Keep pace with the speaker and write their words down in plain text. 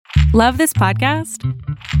Love this podcast?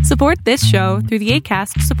 Support this show through the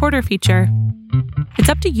Acast supporter feature. It's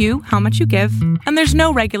up to you how much you give, and there's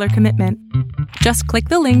no regular commitment. Just click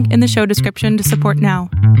the link in the show description to support now.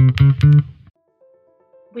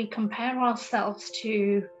 We compare ourselves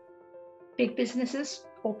to big businesses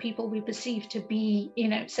or people we perceive to be,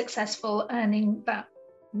 successful, earning that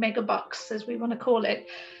mega bucks, as we want to call it.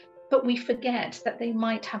 But we forget that they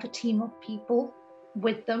might have a team of people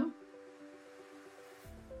with them.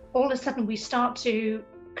 All of a sudden, we start to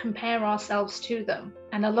compare ourselves to them.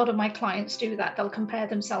 And a lot of my clients do that. They'll compare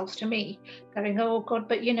themselves to me, going, oh God,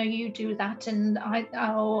 but you do that. And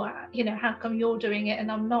how come you're doing it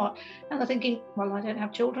and I'm not? And I'm thinking, well, I don't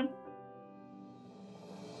have children.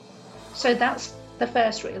 So that's the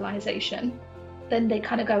first realization. Then they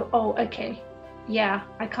kind of go, oh, okay, yeah,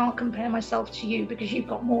 I can't compare myself to you because you've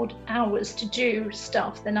got more hours to do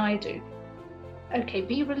stuff than I do. Okay,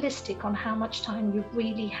 be realistic on how much time you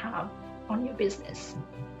really have on your business.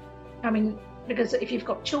 I mean, because if you've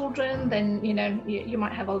got children, then, you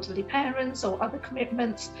might have elderly parents or other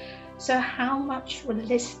commitments. So how much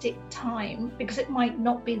realistic time, because it might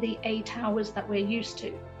not be the 8 hours that we're used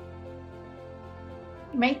to.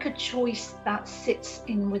 Make a choice that sits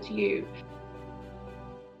in with you.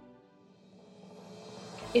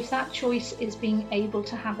 If that choice is being able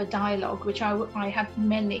to have a dialogue, which I had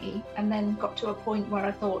many, and then got to a point where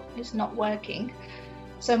I thought it's not working.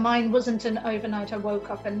 So mine wasn't an overnight, I woke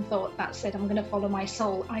up and thought, that's it, I'm going to follow my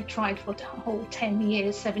soul. I tried for the whole 10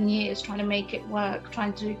 years, 7 years, trying to make it work,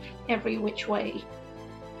 trying to do every which way.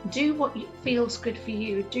 Do what feels good for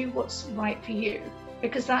you, do what's right for you.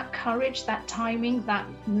 Because that courage, that timing, that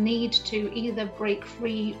need to either break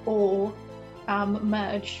free or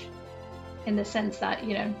merge, in the sense that,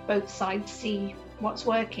 both sides see what's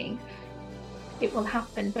working, it will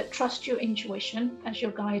happen. But trust your intuition as your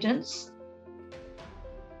guidance.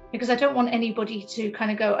 Because I don't want anybody to kind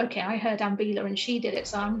of go, okay, I heard Ambila and she did it,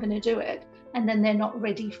 so I'm going to do it. And then they're not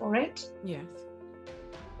ready for it. Yes.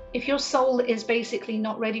 If your soul is basically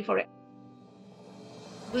not ready for it,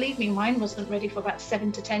 believe me, mine wasn't ready for about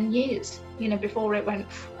 7 to 10 years, before it went,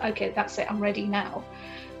 okay, that's it, I'm ready now.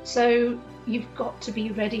 So you've got to be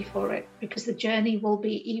ready for it, because the journey will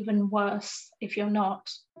be even worse if you're not.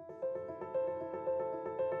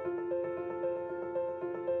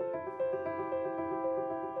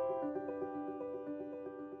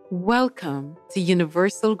 Welcome to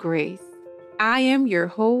Universal Grace. I am your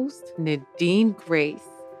host, Nadine Grace.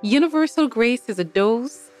 Universal Grace is a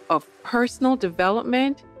dose of personal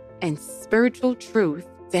development and spiritual truth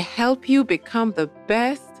to help you become the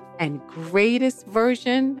best and greatest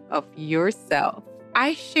version of yourself.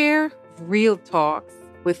 I share real talks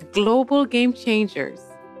with global game changers,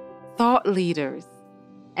 thought leaders,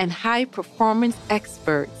 and high performance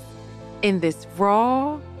experts in this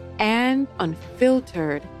raw and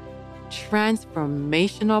unfiltered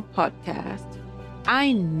transformational podcast.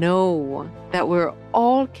 I know that we're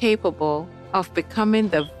all capable of becoming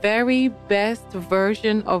the very best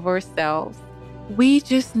version of ourselves. We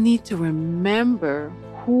just need to remember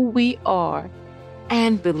who we are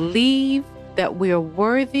and believe that we are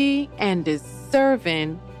worthy and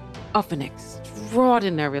deserving of an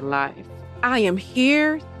extraordinary life. I am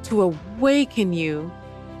here to awaken you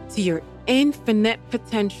to your infinite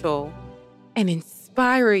potential and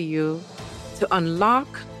inspire you to unlock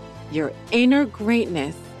your inner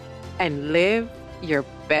greatness and live your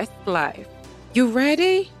best life. You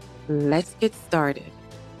ready? Let's get started.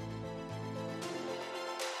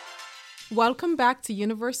 Welcome back to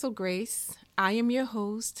Universal Grace. I am your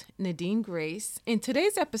host, Nadine Grace. In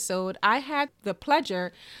today's episode, I had the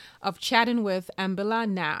pleasure of chatting with Ambila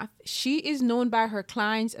Nath. She is known by her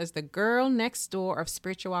clients as the girl next door of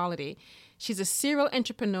spirituality. She's a serial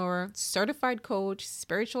entrepreneur, certified coach,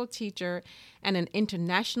 spiritual teacher, and an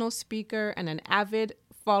international speaker and an avid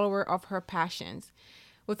follower of her passions.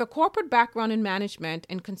 With a corporate background in management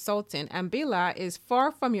and consulting, Ambila is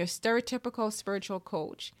far from your stereotypical spiritual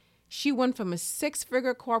coach. She went from a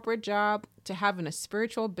 6-figure corporate job to having a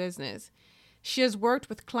spiritual business. She has worked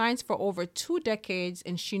with clients for over 2 decades,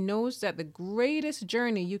 and she knows that the greatest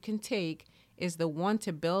journey you can take is the one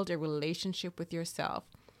to build a relationship with yourself.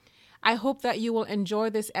 I hope that you will enjoy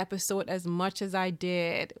this episode as much as I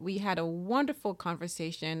did. We had a wonderful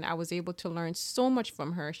conversation. I was able to learn so much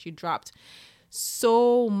from her. She dropped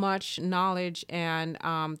so much knowledge and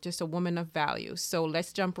just a woman of value. So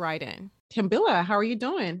let's jump right in. Ambila, how are you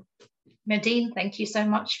doing? Nadine, thank you so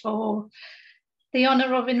much for the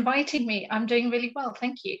honor of inviting me. I'm doing really well.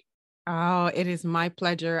 Thank you. Oh, it is my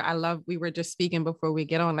pleasure. We were just speaking before we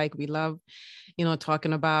get on, we love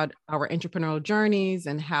talking about our entrepreneurial journeys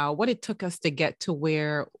and what it took us to get to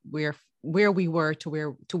where we were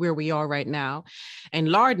to where we are right now. And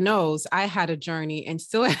Lord knows I had a journey and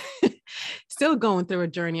still still going through a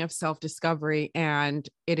journey of self-discovery, and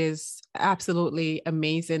it is absolutely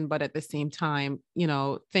amazing. But at the same time,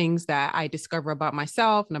 things that I discover about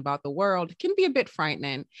myself and about the world can be a bit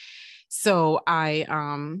frightening. So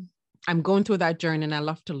I'm going through that journey, and I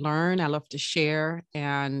love to learn. I love to share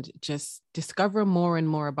and just discover more and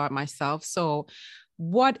more about myself. So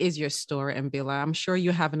what is your story, Mbila? I'm sure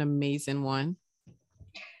you have an amazing one.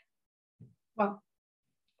 Well,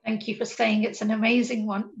 thank you for saying it's an amazing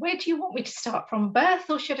one. Where do you want me to start, from birth,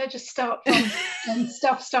 or should I just start from when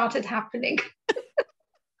stuff started happening?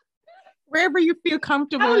 Wherever you feel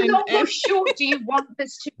comfortable. How long or short do you want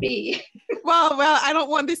this to be? Well, I don't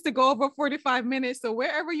want this to go over 45 minutes. So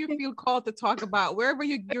wherever you feel called to talk about, wherever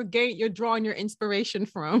you're drawing your inspiration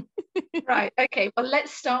from. Right. Okay. Well,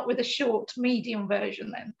 let's start with a short, medium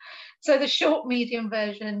version then. So the short, medium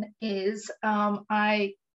version is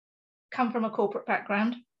I come from a corporate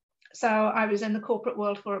background. So I was in the corporate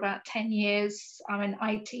world for about 10 years. I'm an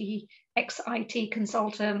ex-IT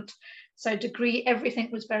consultant. So degree,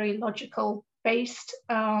 everything was very logical based.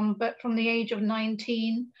 But from the age of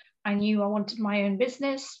 19, I knew I wanted my own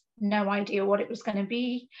business, no idea what it was going to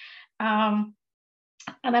be. And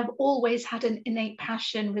I've always had an innate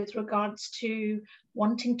passion with regards to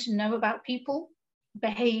wanting to know about people,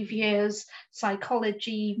 behaviors,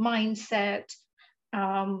 psychology, mindset,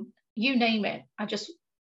 you name it. I just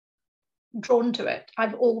drawn to it.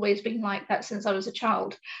 I've always been like that since I was a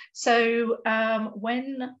child. So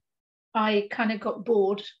when I kind of got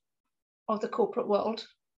bored of the corporate world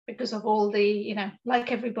because of all the,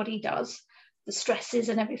 like everybody does, the stresses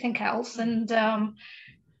and everything else. And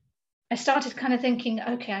I started kind of thinking,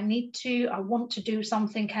 okay, I want to do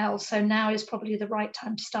something else. So now is probably the right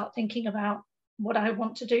time to start thinking about what I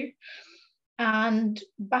want to do. And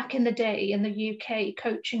back in the day in the UK,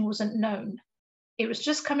 coaching wasn't known. It was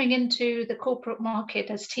just coming into the corporate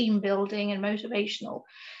market as team building and motivational.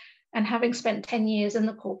 And having spent 10 years in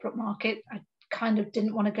the corporate market, I kind of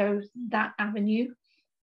didn't want to go that avenue.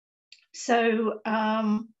 So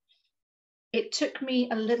it took me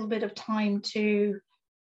a little bit of time to,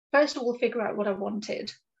 first of all, figure out what I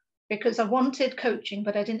wanted, because I wanted coaching,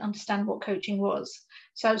 but I didn't understand what coaching was.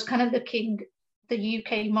 So I was kind of looking the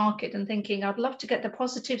UK market and thinking, I'd love to get the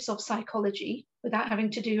positives of psychology without having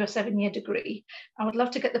to do a 7-year degree. I would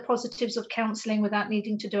love to get the positives of counseling without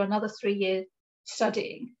needing to do another 3-year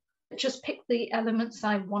studying. Just pick the elements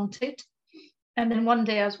I wanted. And then one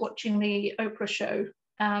day I was watching the Oprah show,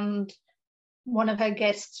 and one of her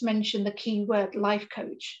guests mentioned the keyword life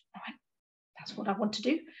coach. I went, that's what I want to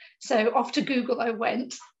do. So off to Google I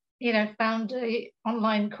went, found an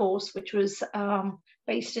online course which was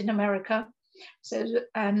based in America. So,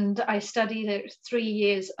 and I studied it 3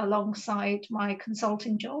 years alongside my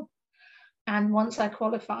consulting job. And once I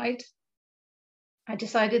qualified, I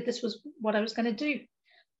decided this was what I was going to do.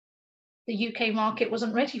 The UK market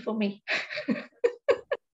wasn't ready for me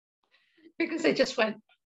because they just went,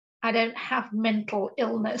 I don't have mental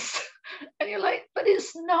illness. And you're like, but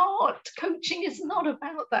it's not. Coaching is not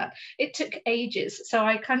about that. It took ages. So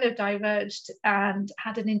I kind of diverged and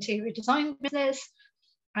had an interior design business.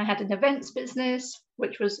 I had an events business,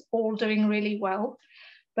 which was all doing really well.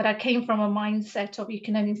 But I came from a mindset of you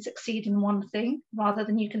can only succeed in one thing rather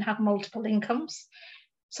than you can have multiple incomes.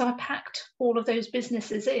 So I packed all of those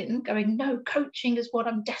businesses in, going, no, coaching is what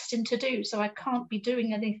I'm destined to do. So I can't be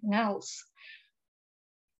doing anything else.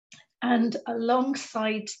 And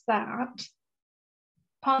alongside that,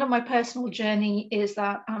 part of my personal journey is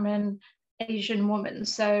that I'm an Asian woman.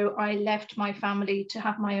 So I left my family to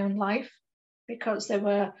have my own life because there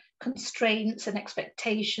were constraints and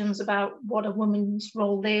expectations about what a woman's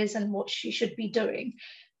role is and what she should be doing.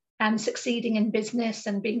 And succeeding in business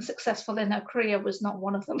and being successful in her career was not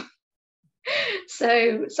one of them.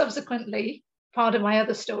 So subsequently, part of my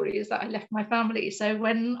other story is that I left my family. So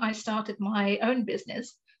when I started my own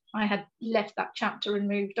business, I had left that chapter and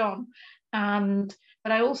moved on.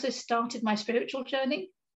 But I also started my spiritual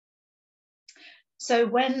journey. So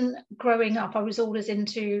when growing up, I was always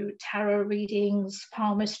into tarot readings,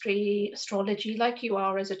 palmistry, astrology, like you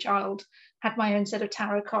are as a child. Had my own set of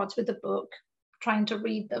tarot cards with a book, trying to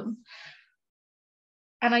read them.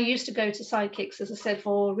 And I used to go to psychics, as I said,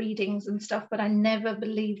 for readings and stuff, but I never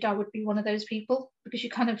believed I would be one of those people because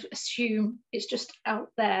you kind of assume it's just out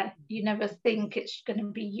there. You never think it's going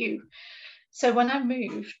to be you. So when I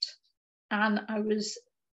moved and I was,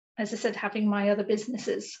 as I said, having my other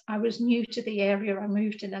businesses, I was new to the area I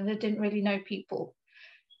moved in and I didn't really know people.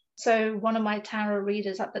 So one of my tarot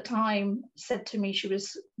readers at the time said to me she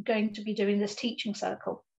was going to be doing this teaching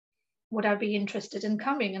circle. Would I be interested in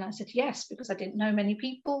coming? And I said yes, because I didn't know many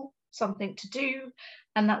people, something to do.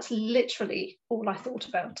 And that's literally all I thought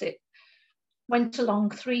about it. Went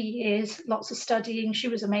along 3 years, lots of studying. She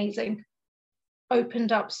was amazing.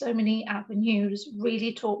 Opened up so many avenues,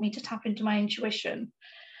 really taught me to tap into my intuition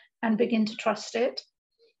and begin to trust it.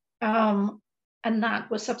 And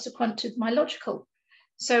that was subsequent to my logical.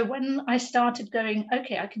 So when I started going,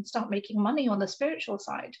 okay, I can start making money on the spiritual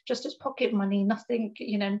side, just as pocket money, nothing,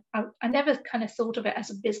 I never kind of thought of it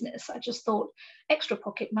as a business. I just thought extra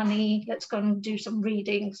pocket money, let's go and do some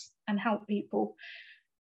readings and help people.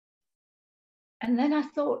 And then I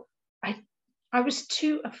thought I was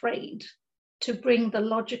too afraid to bring the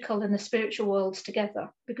logical and the spiritual worlds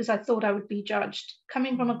together, because I thought I would be judged.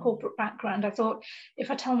 Coming from a corporate background, I thought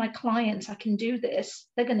if I tell my clients I can do this,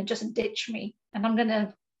 they're going to just ditch me,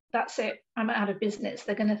 and that's it, I'm out of business.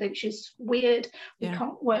 They're going to think she's weird, we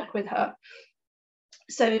can't work with her.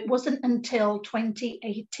 So it wasn't until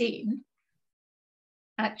 2018,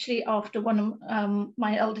 actually after one of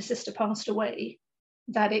my elder sister passed away,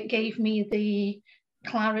 that it gave me the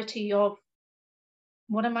clarity of,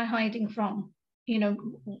 what am I hiding from?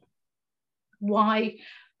 Why?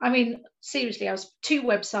 I mean, seriously, I was 2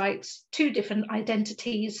 websites, 2 different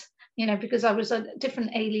identities, because I was a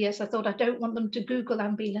different alias. I thought I don't want them to Google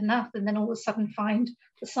Ambila Nath and then all of a sudden find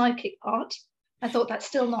the psychic part. I thought that's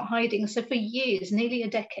still not hiding. So for years, nearly a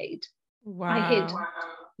decade, I hid.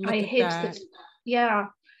 I hid that. Yeah.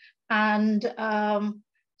 And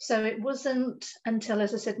so it wasn't until,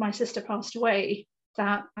 as I said, my sister passed away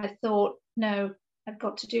that I thought, no, I've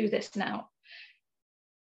got to do this now.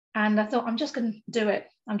 And I thought, I'm just going to do it.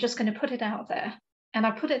 I'm just going to put it out there. And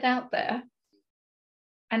I put it out there.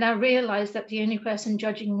 And I realized that the only person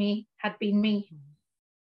judging me had been me.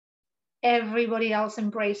 Everybody else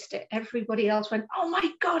embraced it. Everybody else went, oh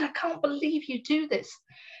my God, I can't believe you do this.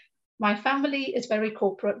 My family is very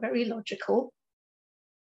corporate, very logical.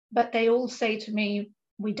 But they all say to me,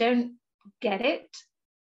 we don't get it,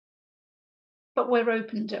 but we're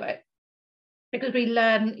open to it. Because we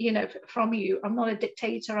learn, from you. I'm not a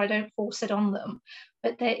dictator. I don't force it on them,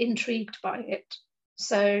 but they're intrigued by it.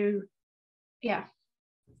 So, yeah.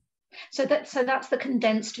 So that's the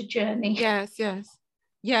condensed journey.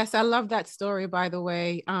 Yes. I love that story, by the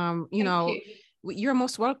way. You're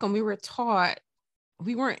most welcome. We weren't taught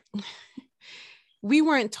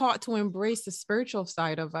to embrace the spiritual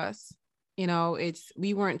side of us.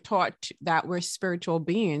 We weren't taught that we're spiritual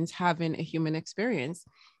beings having a human experience.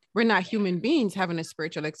 We're not human beings having a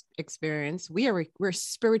spiritual experience. We're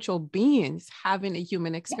spiritual beings having a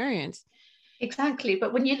human experience. Yeah, exactly.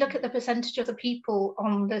 But when you look at the percentage of the people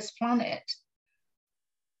on this planet,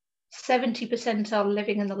 70% are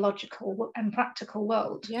living in the logical and practical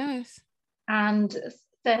world. Yes. And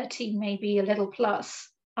 30, maybe a little plus,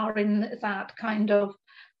 are in that kind of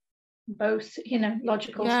both,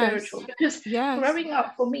 logical, spiritual. Because growing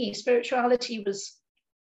up for me, spirituality was,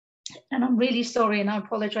 and I'm really sorry, and I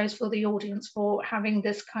apologize for the audience for having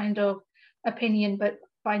this kind of opinion, but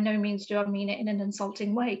by no means do I mean it in an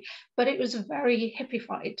insulting way, but it was very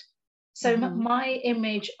hippified. So my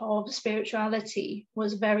image of spirituality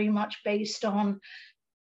was very much based on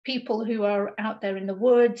people who are out there in the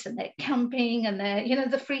woods and they're camping and they're,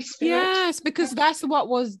 the free spirit. Yes, because that's what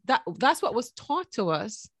was taught to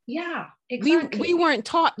us. Yeah, exactly. We weren't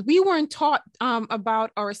taught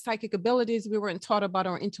about our psychic abilities. We weren't taught about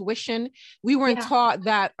our intuition. We weren't taught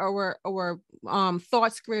that our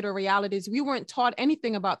thoughts create our realities. We weren't taught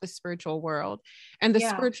anything about the spiritual world. And the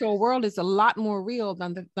spiritual world is a lot more real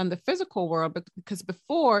than the physical world, because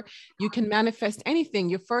before you can manifest anything,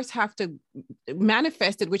 you first have to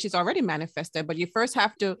manifest it, which is already manifested, but you first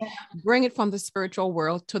have to bring it from the spiritual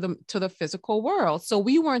world to the physical world. So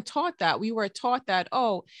we weren't taught that. We were taught that,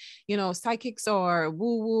 psychics are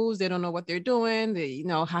woo-woos. They don't know what they're doing.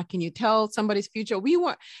 How can you tell somebody's future?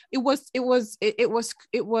 It was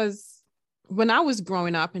when I was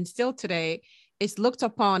growing up, and still today, it's looked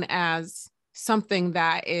upon as something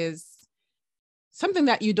that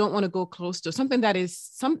you don't want to go close to, something that is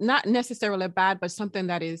not necessarily bad, but something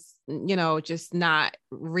that is, just not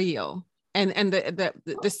real. And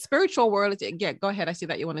the spiritual world, go ahead. I see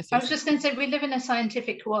that you want to say. I was just going to say, we live in a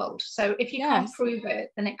scientific world. So if you can't prove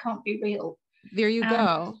it, then it can't be real. There you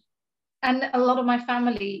go. And a lot of my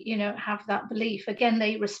family, have that belief. Again,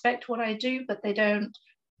 they respect what I do, but they don't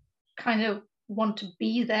kind of want to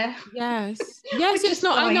be there. Yes. I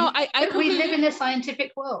know. We live in a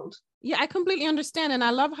scientific world. Yeah, I completely understand. And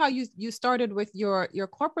I love how you started with your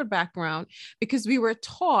corporate background, because we were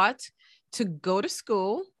taught to go to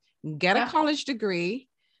school, get a college degree,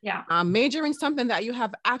 major in something that you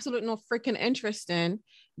have absolutely no freaking interest in,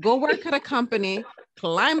 go work at a company,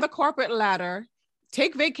 climb the corporate ladder,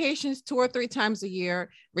 take vacations 2 or 3 times a year,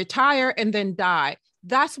 retire, and then die.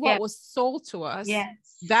 That's what was sold to us.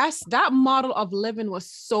 Yes. That model of living was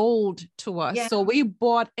sold to us. Yeah. So we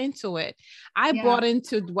bought into it. I bought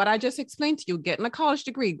into what I just explained to you, getting a college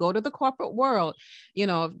degree, go to the corporate world, you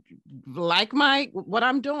know, like what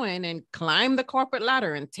I'm doing, and climb the corporate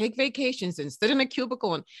ladder and take vacations and sit in a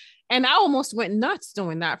cubicle. And I almost went nuts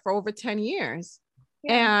doing that for over 10 years.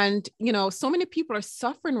 Yeah. And, you know, so many people are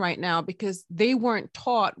suffering right now because we weren't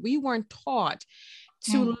taught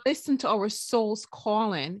to listen to our soul's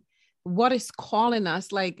calling. What is calling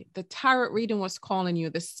us? Like the tarot reading was calling you,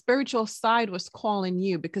 the spiritual side was calling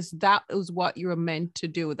you, because that is what you're meant to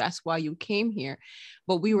do. That's why you came here.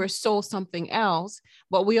 But we were sold something else.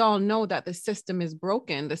 But we all know that the system is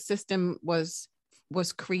broken. The system was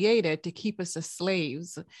created to keep us as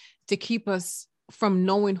slaves, to keep us from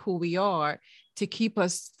knowing who we are, to keep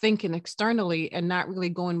us thinking externally and not really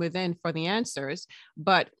going within for the answers.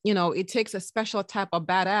 But, you know, it takes a special type of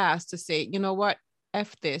badass to say, you know what,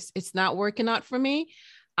 F this, it's not working out for me.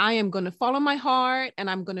 I am going to follow my heart and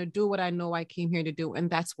I'm going to do what I know I came here to do. And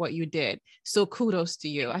that's what you did. So kudos to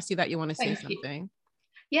you. I see that you want to say something.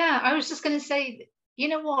 Yeah, I was just going to say, you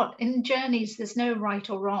know what, in journeys, there's no right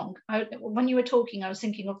or wrong. When you were talking, I was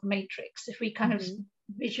thinking of the Matrix. If we kind of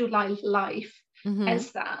visualize life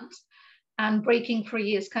as that, and breaking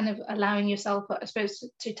free is kind of allowing yourself, I suppose,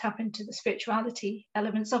 to tap into the spirituality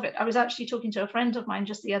elements of it. I was actually talking to a friend of mine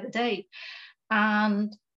just the other day,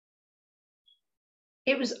 and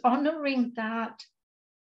it was honoring that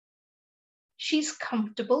she's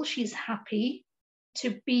comfortable, she's happy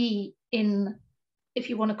to be in, if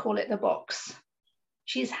you want to call it, the box.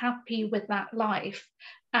 She's happy with that life.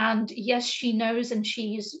 And yes, she knows, and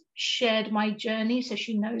she's shared my journey. So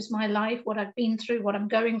she knows my life, what I've been through, what I'm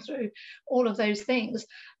going through, all of those things.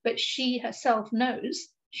 But she herself knows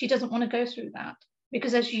she doesn't want to go through that.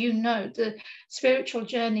 Because as you know, the spiritual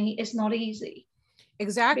journey is not easy.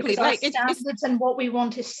 Exactly. Because like our standards and what we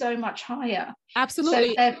want is so much higher. Absolutely.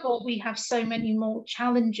 So therefore we have so many more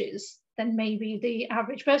challenges than maybe the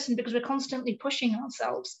average person, because we're constantly pushing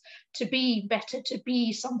ourselves to be better, to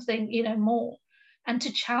be something, you know, more, and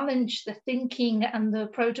to challenge the thinking and the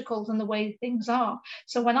protocols and the way things are.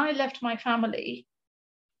 So when I left my family,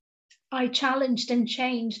 I challenged and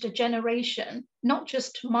changed a generation, not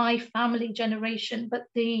just my family generation, but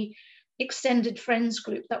the extended friends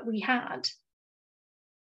group that we had.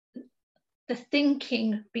 The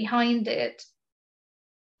thinking behind it,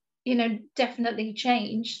 you know, definitely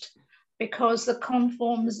changed, because the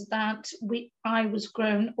conforms that I was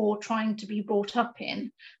grown or trying to be brought up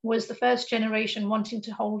in was the first generation wanting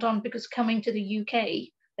to hold on, because coming to the UK,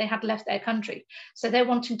 they had left their country. So they're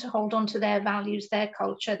wanting to hold on to their values, their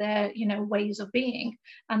culture, their, you know, ways of being.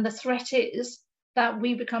 And the threat is that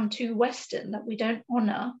we become too Western, that we don't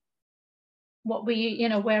honor what we, you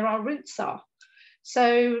know, where our roots are.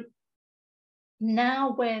 So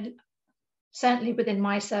now we're, certainly within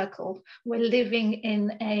my circle, we're living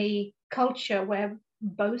in a culture where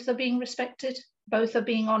both are being respected, both are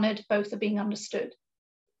being honored, both are being understood.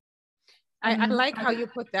 I like how you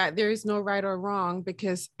put that. There is no right or wrong,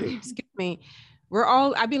 because, excuse me,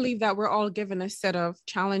 I believe that we're all given a set of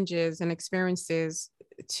challenges and experiences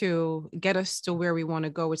to get us to where we want to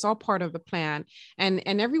go. It's all part of the plan. And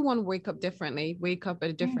everyone wake up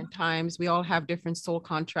at different times. We all have different soul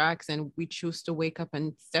contracts, and we choose to wake up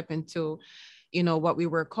and step into, you know, what we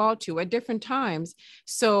were called to at different times.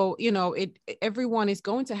 So, you know, everyone is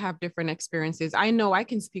going to have different experiences. I know I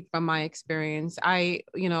can speak from my experience. I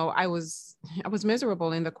was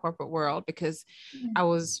miserable in the corporate world because I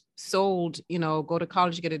was sold, you know, go to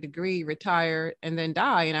college, get a degree, retire, and then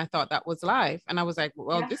die. And I thought that was life. And I was like,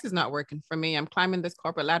 well, this is not working for me. I'm climbing this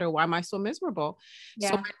corporate ladder. Why am I so miserable?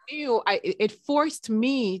 So I knew it forced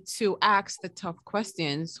me to ask the tough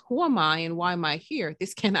questions. Who am I and why am I here?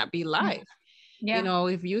 This cannot be life. You know,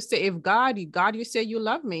 if God, you say you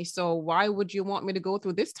love me. So why would you want me to go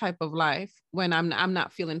through this type of life when I'm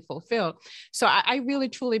not feeling fulfilled? So I really,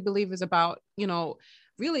 truly believe is about, you know,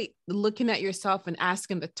 really looking at yourself and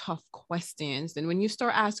asking the tough questions. And when you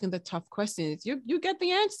start asking the tough questions, you get the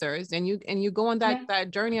answers, and you go on that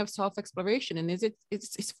journey of self-exploration. And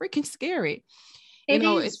it's freaking scary. It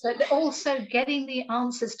is, but also getting the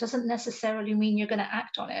answers doesn't necessarily mean you're going to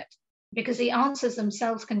act on it. Because the answers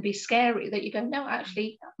themselves can be scary, that you go, no,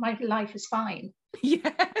 actually, my life is fine.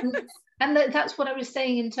 Yes. And that's what I was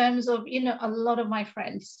saying in terms of, you know, a lot of my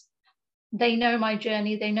friends, they know my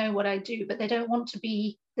journey, they know what I do, but they don't want to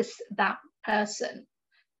be that person.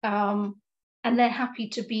 and they're happy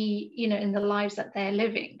to be, in the lives that they're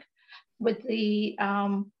living with the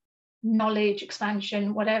knowledge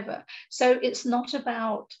expansion, whatever. So it's not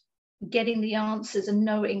about getting the answers and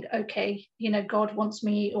knowing, okay, God wants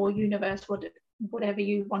me, or universe, whatever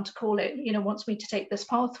you want to call it, wants me to take this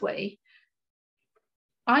pathway.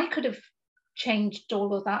 I could have changed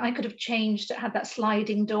all of that. I could have had that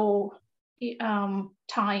sliding door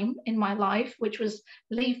time in my life, which was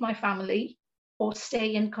leave my family or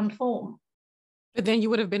stay and conform. But then you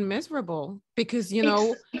would have been miserable because,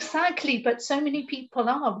 Exactly. But so many people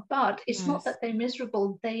are. But it's not that they're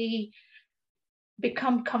miserable. They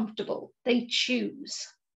become comfortable. They choose.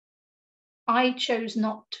 I chose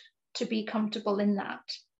not to be comfortable in that.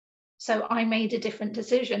 So I made a different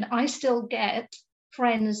decision. I still get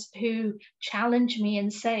friends who challenge me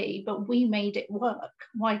and say, but we made it work.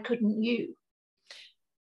 Why couldn't you?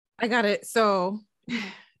 I got it. So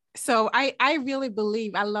I really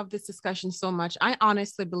believe, I love this discussion so much. I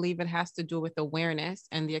honestly believe it has to do with awareness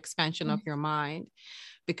and the expansion of your mind,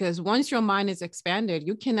 because once your mind is expanded,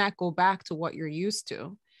 you cannot go back to what you're used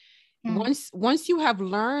to. Once you have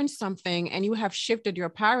learned something and you have shifted your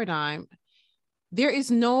paradigm, there is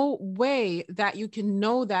no way that you can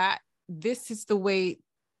know that this is the way,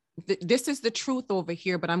 this is the truth over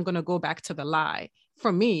here, but I'm going to go back to the lie.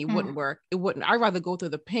 For me, it wouldn't work. It wouldn't. I'd rather go through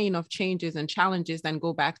the pain of changes and challenges than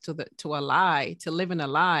go back to a lie, to live in a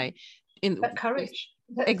lie. But courage.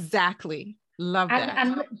 Exactly. Love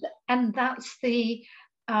that. And that's the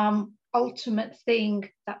ultimate thing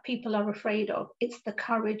that people are afraid of. It's the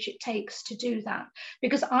courage it takes to do that.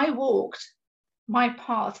 Because I walked my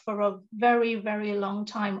path for a very, very long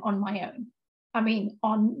time on my own.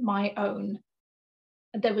 On my own.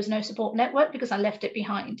 There was no support network because I left it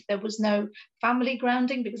behind. There was no family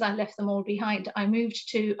grounding because I left them all behind. I moved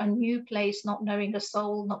to a new place, not knowing a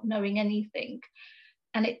soul, not knowing anything.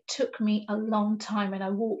 And it took me a long time, and I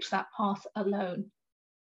walked that path alone.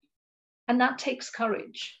 And that takes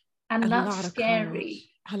courage. And that's scary.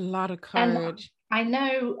 A lot of courage. And I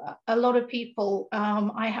know a lot of people,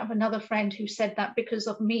 I have another friend who said that because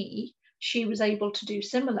of me, she was able to do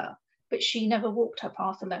similar, but she never walked her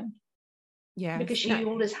path alone. Yeah, because she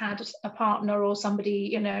always had a partner or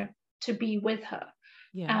somebody, to be with her.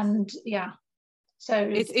 Yes. And so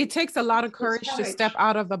it takes a lot of courage to step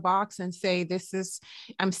out of the box and say,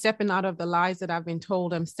 I'm stepping out of the lies that I've been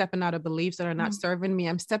told. I'm stepping out of beliefs that are not serving me.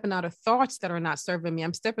 I'm stepping out of thoughts that are not serving me.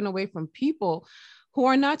 I'm stepping away from people who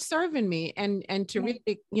are not serving me, and to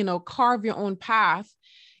really, carve your own path,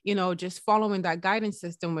 just following that guidance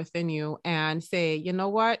system within you and say, you know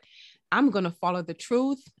what? I'm going to follow the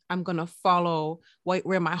truth. I'm going to follow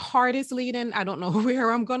where my heart is leading. I don't know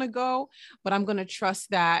where I'm going to go, but I'm going to trust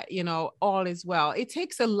that, all is well. It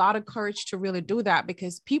takes a lot of courage to really do that,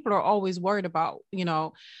 because people are always worried about,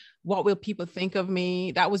 what will people think of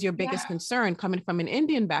me? That was your biggest concern coming from an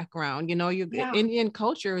Indian background. Indian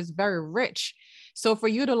culture is very rich. So for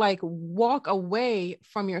you to walk away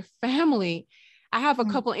from your family, I have a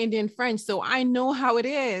couple Indian friends, so I know how it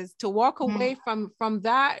is to walk away from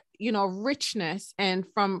that, richness and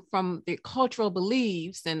from the cultural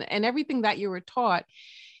beliefs and everything that you were taught,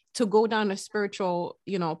 to go down a spiritual,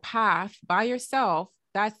 path by yourself.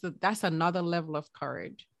 That's another level of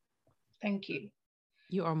courage. Thank you.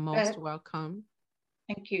 You are most welcome.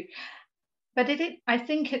 Thank you. But I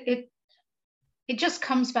think it just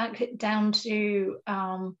comes back down to,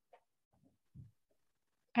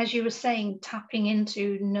 as you were saying, tapping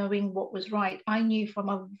into knowing what was right. I knew from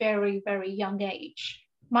a very, very young age.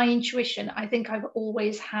 My intuition, I think I've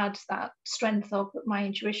always had that strength of my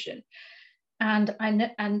intuition. And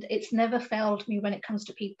it's never failed me when it comes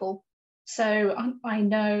to people. So I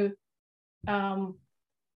know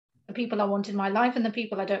the people I want in my life and the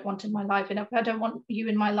people I don't want in my life. And if I don't want you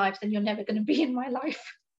in my life, then you're never going to be in my life.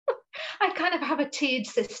 I kind of have a tiered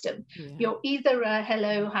system. Yeah. You're either a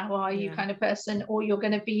hello, how are you kind of person, or you're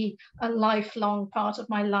going to be a lifelong part of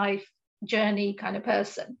my life journey kind of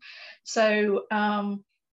person. So,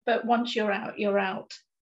 but once you're out, you're out.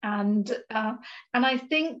 And I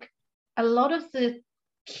think a lot of the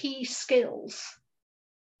key skills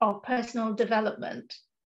of personal development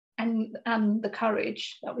and the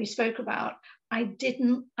courage that we spoke about, I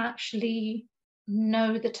didn't actually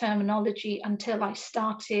know the terminology until I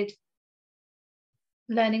started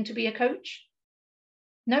learning to be a coach.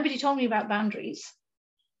 Nobody told me about boundaries.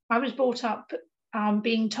 I was brought up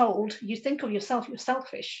being told, you think of yourself, you're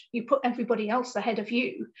selfish. You put everybody else ahead of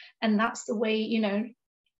you. And that's the way,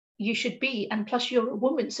 you should be. And plus you're a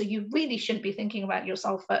woman, so you really shouldn't be thinking about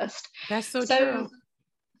yourself first. That's so true.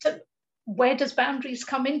 So where does boundaries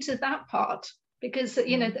come into that part? because,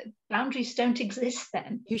 you know, the boundaries don't exist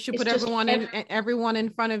then. You should It's put just everyone in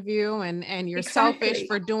front of you, and you're Exactly. selfish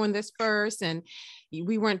for doing this first. And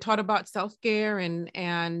we weren't taught about self-care, and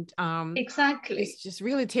Exactly. it's just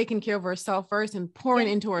really taking care of ourselves first and pouring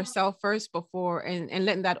into ourselves first before and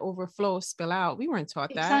letting that overflow spill out. We weren't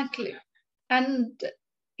taught that. Exactly. And,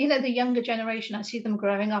 you know, the younger generation, I see them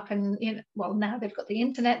growing up, and, you know, well, now they've got the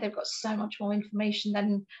internet, they've got so much more information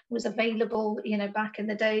than was available, you know, back in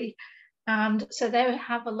the day. And so they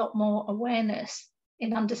have a lot more awareness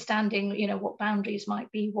in understanding, you know, what boundaries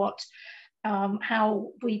might be,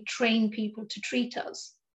 how we train people to treat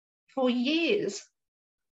us. For years,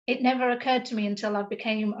 it never occurred to me until I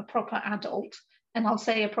became a proper adult. And I'll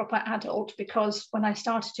say a proper adult because when I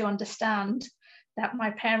started to understand that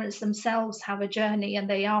my parents themselves have a journey and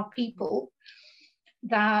they are people,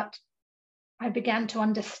 that I began to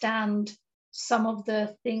understand some of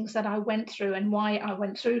the things that I went through and why I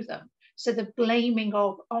went through them. So the blaming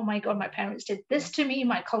of, oh my God, my parents did this to me,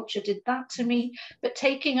 my culture did that to me, but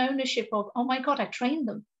taking ownership of, oh my God, I trained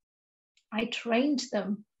them. I trained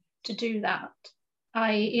them to do that.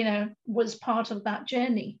 I, you know, was part of that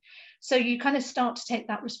journey. So you kind of start to take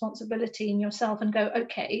that responsibility in yourself and go,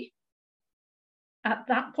 okay, at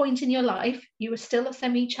that point in your life, you were still a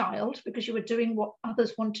semi-child because you were doing what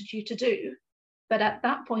others wanted you to do. But at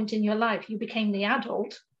that point in your life, you became the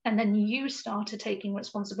adult, and then you started taking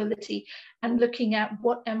responsibility and looking at,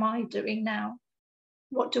 what am I doing now?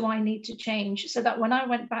 What do I need to change? So that when I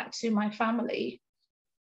went back to my family,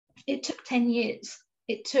 it took 10 years.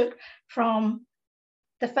 It took from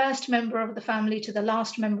the first member of the family to the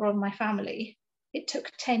last member of my family. It took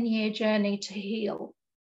a 10-year journey to heal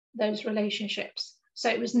those relationships. So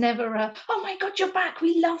it was never a, oh my God, you're back,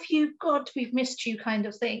 we love you, God, we've missed you kind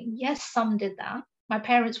of thing. Yes, some did that. My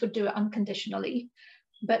parents would do it unconditionally,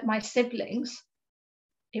 but my siblings,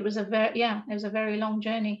 it was a very long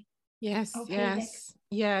journey. Yes,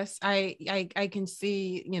 yes. I can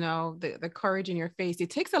see, you know, the courage in your face. It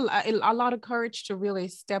takes a lot of courage to really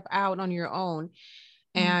step out on your own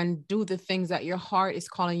and do the things that your heart is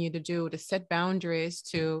calling you to do, to set boundaries,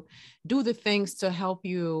 to do the things to help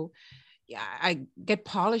you I get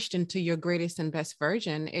polished into your greatest and best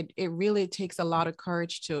version. It really takes a lot of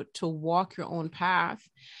courage to walk your own path.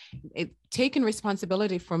 Taking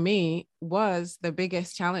responsibility for me was the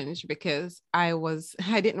biggest challenge because I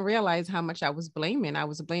didn't realize how much I was blaming. I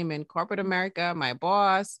was blaming corporate America, my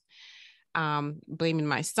boss, blaming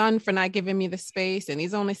my son for not giving me the space, and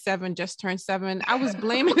he's only 7, just turned 7. I was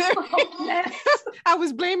blaming I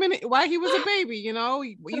was blaming why he was a baby, you know,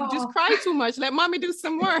 you just cry too much, let mommy do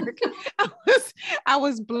some work. I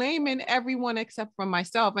was blaming everyone except for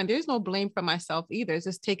myself, and there's no blame for myself either. It's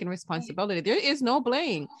just taking responsibility. There is no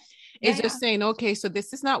blame. It's just saying, okay, so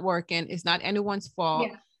this is not working, it's not anyone's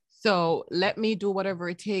fault. So let me do whatever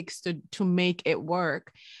it takes to make it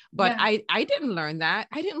work. But I didn't learn that.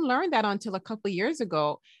 I didn't learn that until a couple of years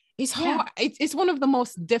ago. It's hard. It's one of the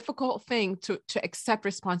most difficult things to accept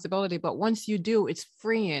responsibility. But once you do, it's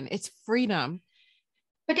freeing. It's freedom.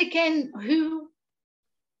 But again,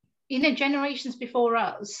 generations before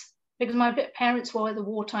us, because my parents were the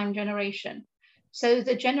wartime generation. So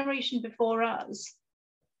the generation before us,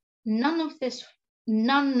 none of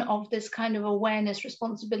this kind of awareness,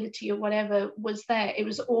 responsibility, or whatever was there. It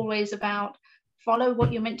was always about follow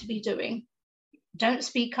what you're meant to be doing. Don't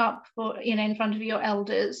speak up in front of your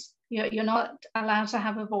elders. You're not allowed to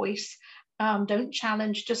have a voice. Don't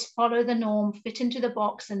challenge. Just follow the norm. Fit into the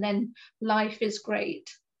box, and then life is great.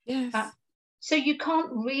 Yes. So you can't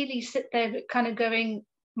really sit there kind of going,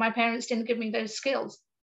 my parents didn't give me those skills.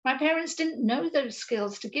 My parents didn't know those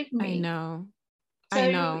skills to give me. I know. So,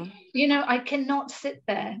 I cannot sit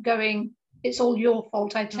there going, it's all your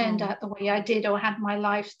fault. I turned out the way I did, or had my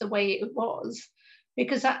life the way it was.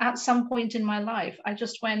 Because at some point in my life, I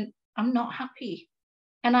just went, I'm not happy.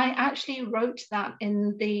 And I actually wrote that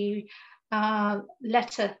in the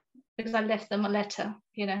letter, because I left them a letter,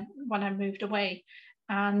 when I moved away.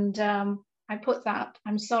 And I put that,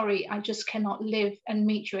 I'm sorry, I just cannot live and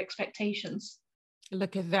meet your expectations.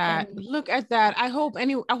 Look at that. Look at that. I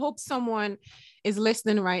hope someone is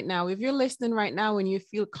listening right now. If you're listening right now and you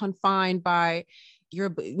feel confined by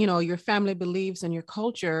your family beliefs and your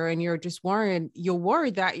culture, and you're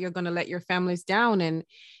worried that you're going to let your families down, and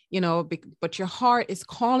but your heart is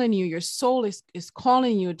calling you, your soul is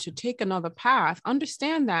calling you to take another path.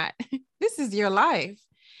 Understand that this is your life.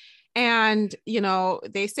 And,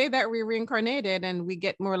 they say that we're reincarnated and we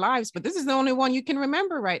get more lives, but this is the only one you can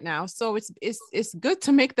remember right now. So it's good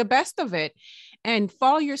to make the best of it and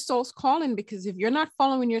follow your soul's calling, because if you're not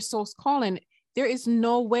following your soul's calling, there is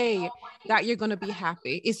no way that you're going to be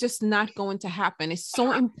happy. It's just not going to happen. It's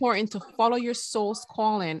so important to follow your soul's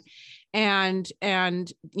calling and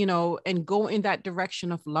go in that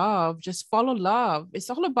direction of love. Just follow love. It's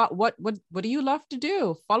all about what do you love to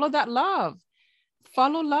do? Follow that love.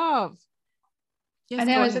 Follow love. Yes, I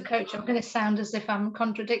know as a coach, I'm going to sound as if I'm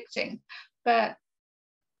contradicting, but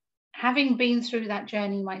having been through that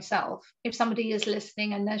journey myself, if somebody is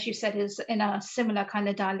listening and, as you said, is in a similar kind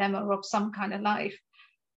of dilemma of some kind of life,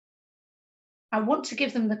 I want to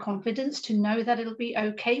give them the confidence to know that it'll be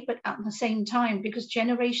okay, but at the same time, because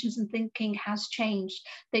generations and thinking has changed,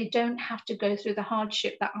 they don't have to go through the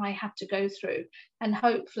hardship that I had to go through. And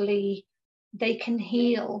hopefully they can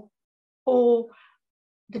heal, or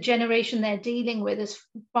the generation they're dealing with is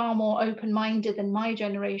far more open-minded than my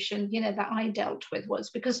generation, that I dealt with was.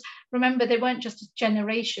 Because remember, they weren't just a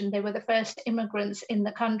generation, they were the first immigrants in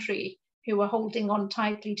the country who were holding on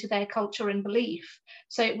tightly to their culture and belief.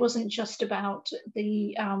 So it wasn't just about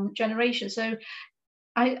the generation. So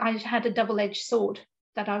I had a double-edged sword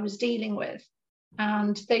that I was dealing with.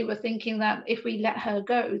 And they were thinking that if we let her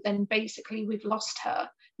go, then basically we've lost her.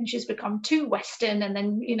 And she's become too Western, and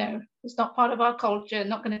then, it's not part of our culture,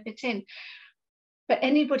 not going to fit in. But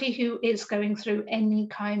anybody who is going through any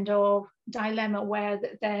kind of dilemma where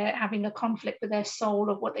they're having a conflict with their soul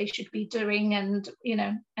of what they should be doing and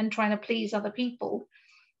trying to please other people,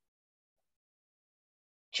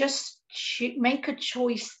 just make a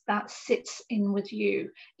choice that sits in with you.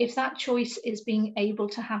 If that choice is being able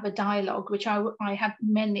to have a dialogue, which I had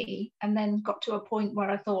many, and then got to a point where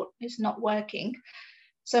I thought it's not working.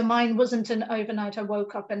 So mine wasn't an overnight, I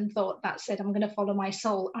woke up and thought, that's it, I'm going to follow my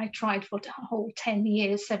soul. I tried for a whole 10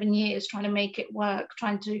 years, 7 years, trying to make it work,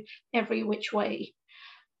 trying to every which way.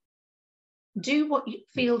 Do what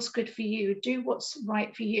feels good for you. Do what's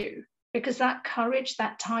right for you. Because that courage,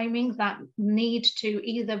 that timing, that need to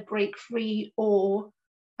either break free or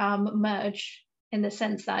merge, in the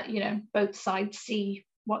sense that, both sides see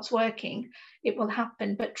what's working, it will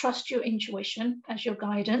happen. But trust your intuition as your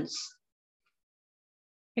guidance.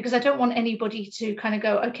 Because I don't want anybody to kind of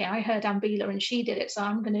go, okay, I heard Ambila and she did it, so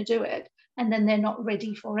I'm going to do it. And then they're not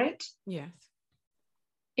ready for it. Yes.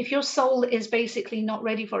 If your soul is basically not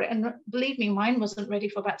ready for it, and believe me, mine wasn't ready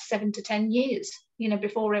for about 7 to 10 years,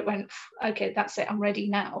 before it went, okay, that's it, I'm ready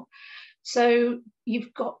now. So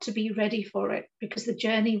you've got to be ready for it, because the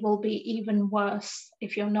journey will be even worse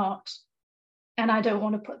if you're not. And I don't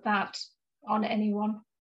want to put that on anyone.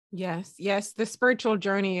 Yes. The spiritual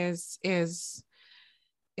journey is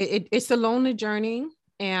it's a lonely journey,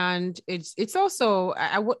 and it's also,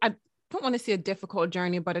 I don't want to say a difficult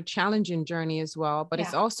journey, but a challenging journey as well. But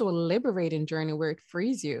It's also a liberating journey where it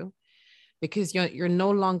frees you, because you're no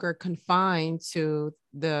longer confined to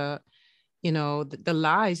the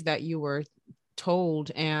lies that you were told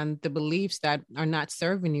and the beliefs that are not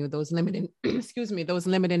serving you, those limiting those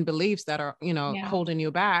limiting beliefs that are holding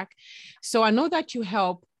you back. So I know that you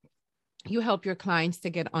help your clients to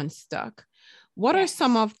get unstuck. What are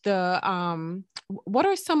some of the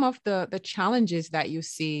challenges that you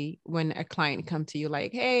see when a client comes to you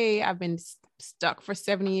like, hey, I've been stuck for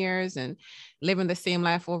 7 years and living the same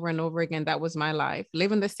life over and over again. That was my life.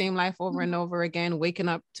 Living the same life over and over again, waking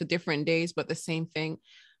up to different days, but the same thing.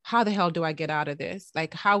 How the hell do I get out of this?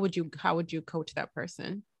 Like, how would you coach that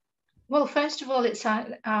person? Well, first of all, it's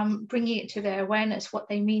bringing it to their awareness what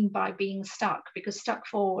they mean by being stuck, because stuck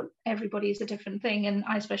for everybody is a different thing. And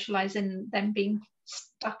I specialize in them being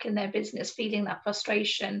stuck in their business, feeling that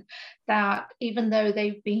frustration that even though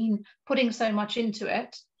they've been putting so much into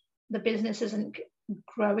it, the business isn't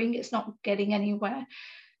growing, it's not getting anywhere.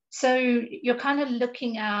 So you're kind of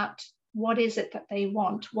looking at what is it that they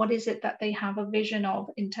want? What is it that they have a vision of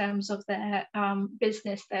in terms of their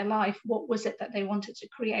business, their life? What was it that they wanted to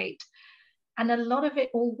create? And a lot of it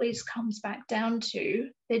always comes back down to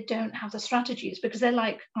they don't have the strategies, because they're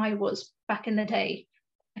like I was back in the day.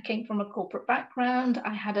 I came from a corporate background.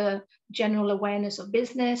 I had a general awareness of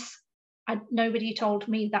business. Nobody told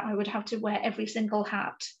me that I would have to wear every single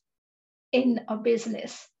hat in a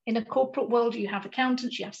business. In a corporate world, you have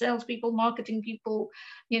accountants, you have salespeople, marketing people,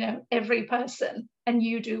 every person, and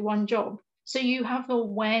you do one job. So you have the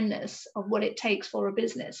awareness of what it takes for a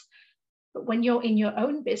business. But when you're in your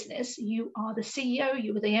own business, you are the CEO,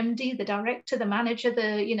 you are the MD, the director, the manager,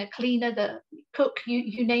 the cleaner, the cook,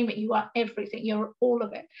 you name it, you are everything, you're all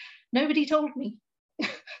of it. Nobody told me.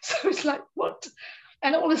 So it's like, what?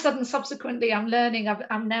 And all of a sudden, subsequently, I'm learning,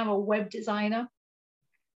 I'm now a web designer.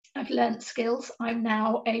 I've learned skills. I'm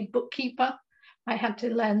now a bookkeeper. I had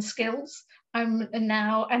to learn skills. I'm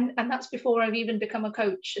now, and that's before I've even become a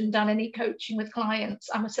coach and done any coaching with clients.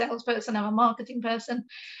 I'm a salesperson, I'm a marketing person.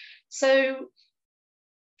 So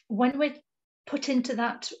when we're put into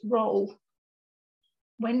that role,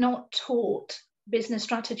 we're not taught business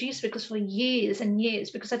strategies, because for years and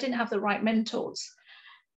years, because I didn't have the right mentors,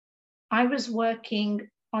 I was working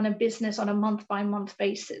on a business on a month-by-month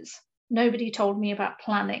basis. Nobody told me about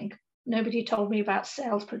planning. Nobody told me about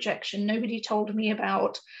sales projection. Nobody told me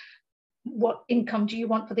about what income do you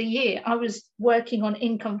want for the year. I was working on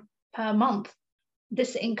income per month.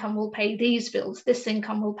 This income will pay these bills. This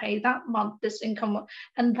income will pay that month. This income,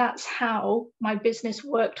 and that's how my business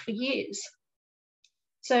worked for years.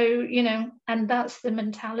 So, you know, and that's the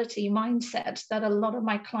mentality, mindset that a lot of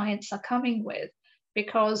my clients are coming with,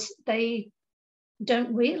 because they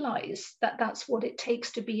don't realize that that's what it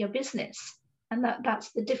takes to be a business, and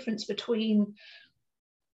that's the difference between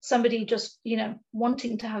somebody just, you know,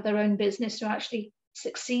 wanting to have their own business to actually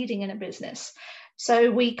succeeding in a business.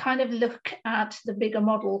 So we kind of look at the bigger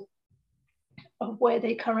model of where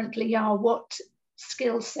they currently are, what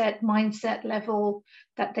skill set, mindset level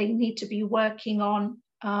that they need to be working on,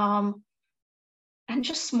 and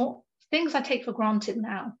just small things I take for granted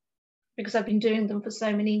now, because I've been doing them for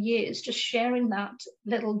so many years. Just sharing that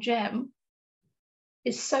little gem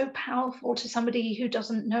is so powerful to somebody who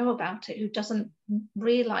doesn't know about it, who doesn't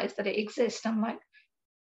realize that it exists. I'm like,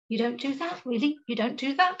 you don't do that? Really? You don't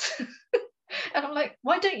do that? And I'm like,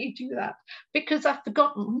 why don't you do that? Because I've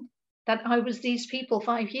forgotten that I was these people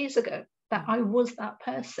 5 years ago, that I was that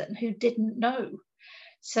person who didn't know.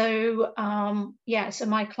 So, so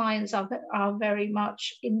my clients are very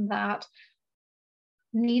much in that,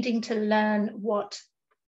 needing to learn what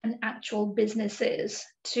an actual business is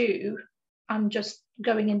to, I'm just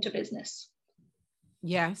going into business.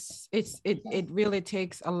 Yes, it really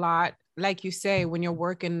takes a lot. Like you say, when you're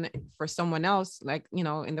working for someone else, like, you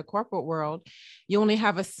know, in the corporate world, you only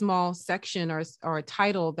have a small section or a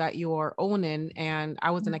title that you're owning. And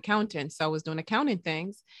I was an accountant, so I was doing accounting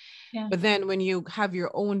things. Yeah. But then when you have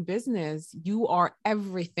your own business, you are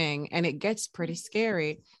everything, and it gets pretty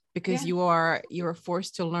scary, because you're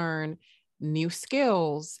forced to learn new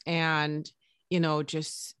skills, and, you know,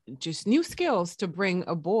 just new skills to bring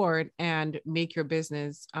aboard and make your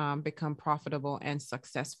business become profitable and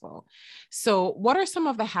successful. So what are some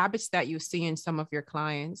of the habits that you see in some of your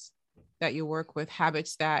clients that you work with,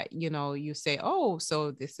 habits that, you know, you say, oh,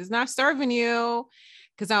 so this is not serving you,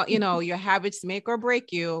 because, you know, your habits make or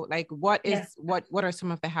break you. Like, what are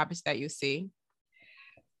some of the habits that you see?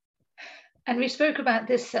 And we spoke about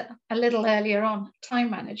this a little earlier on, time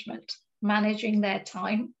management, managing their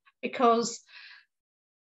time, because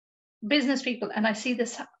business people, and I see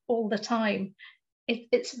this all the time,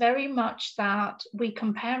 it's very much that we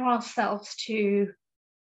compare ourselves to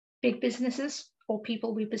big businesses or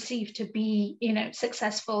people we perceive to be, you know,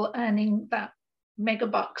 successful, earning that mega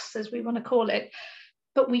bucks, as we want to call it.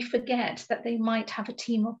 But we forget that they might have a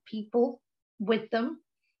team of people with them.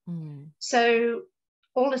 So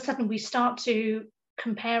all of a sudden we start to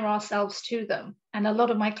compare ourselves to them. And a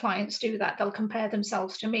lot of my clients do that. They'll compare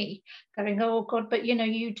themselves to me, going, oh God, but you know,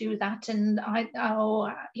 you do that. And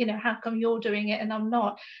you know, how come you're doing it and I'm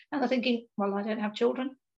not? And I'm thinking, well, I don't have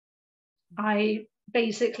children. I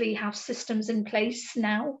basically have systems in place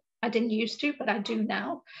now. I didn't used to, but I do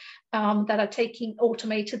now, that are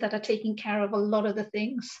automated, that are taking care of a lot of the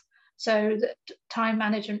things. So that time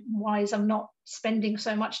management wise, I'm not spending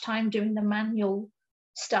so much time doing the manual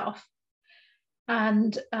stuff.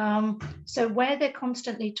 And so where they're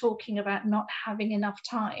constantly talking about not having enough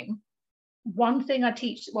time, one thing I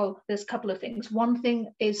teach, well, there's a couple of things. One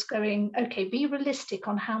thing is going, okay, be realistic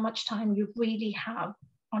on how much time you really have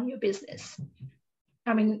on your business.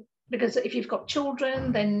 I mean, because if you've got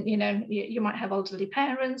children, then, you know, you might have elderly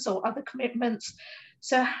parents or other commitments.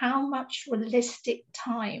 So how much realistic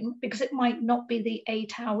time, because it might not be the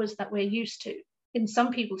 8 hours that we're used to. In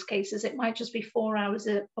some people's cases, it might just be 4 hours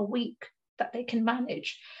a week that they can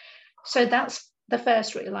manage. So that's the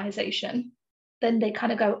first realization. Then they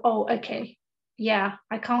kind of go, oh, okay, yeah,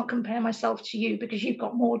 I can't compare myself to you because you've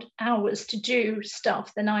got more hours to do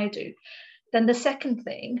stuff than I do. Then the second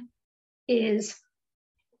thing is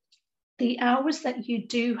the hours that you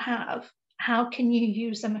do have, how can you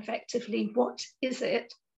use them effectively? What is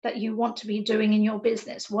it that you want to be doing in your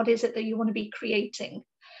business? What is it that you want to be creating?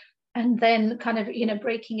 And then kind of, you know,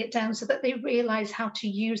 breaking it down so that they realize how to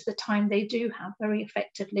use the time they do have very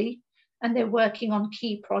effectively. And they're working on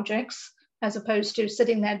key projects as opposed to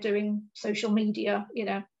sitting there doing social media, you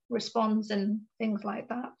know, response and things like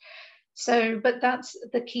that. So, but that's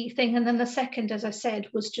the key thing. And then the second, as I said,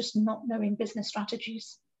 was just not knowing business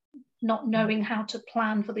strategies. not knowing how to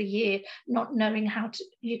plan for the year, not knowing how to,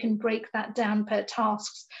 you can break that down per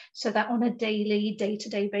tasks so that on a daily,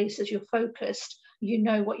 day-to-day basis, you're focused, you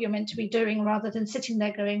know what you're meant to be doing, rather than sitting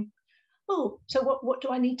there going, oh, so what do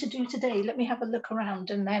I need to do today? Let me have a look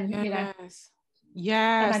around. And then, Yes. and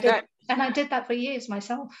Yes. I did that for years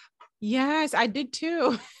myself. Yes, I did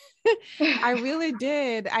too. I really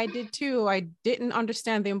did. I did too. I didn't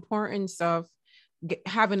understand the importance of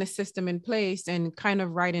having a system in place and kind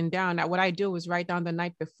of writing down. What I do is write down the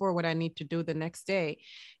night before what I need to do the next day.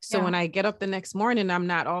 So when I get up the next morning, I'm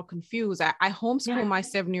not all confused. I homeschool my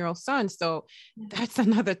 7-year-old son. So that's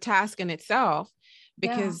another task in itself,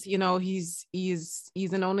 because he's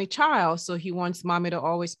an only child, so he wants mommy to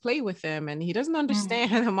always play with him, and he doesn't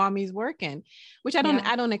understand that mommy's working, which I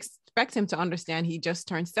don't expect him to understand. He just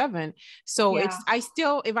turned 7. So I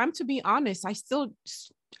still, if I'm to be honest, I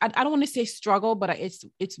don't want to say struggle, but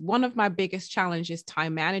it's one of my biggest challenges,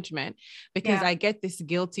 time management, because I get this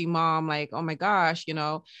guilty mom, like, oh my gosh,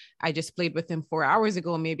 I just played with him 4 hours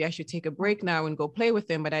ago. Maybe I should take a break now and go play with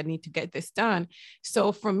him, but I need to get this done.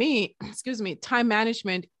 So for me, time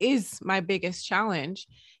management is my biggest challenge.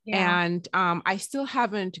 And I still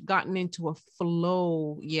haven't gotten into a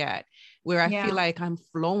flow yet where I feel like I'm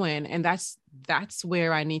flowing. And that's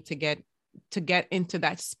where I need to get into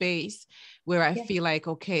that space where I feel like,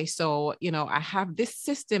 okay, so, I have this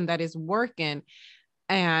system that is working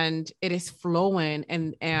and it is flowing.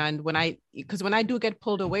 And when I do get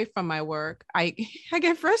pulled away from my work, I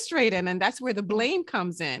get frustrated, and that's where the blame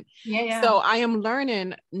comes in. So I am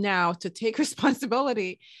learning now to take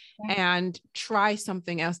responsibility and try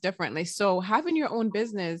something else differently. So having your own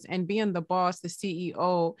business and being the boss, the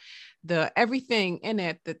CEO, the everything in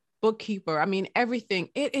it, the bookkeeper, I mean, everything,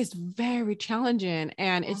 it is very challenging.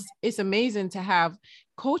 And it's amazing to have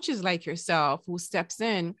coaches like yourself who steps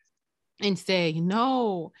in and say,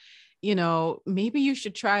 no, maybe you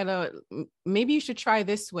should try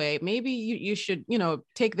this way. Maybe you should,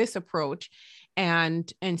 take this approach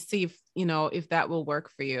and see if that will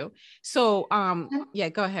work for you. So,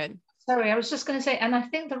 go ahead. Sorry, I was just going to say, and I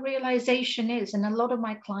think the realization is, and a lot of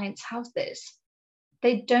my clients have this,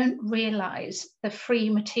 they don't realize the free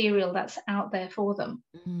material that's out there for them.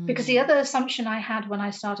 Because the other assumption I had when I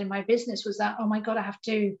started my business was that, oh my God, I have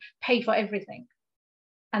to pay for everything.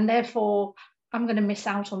 And therefore, I'm going to miss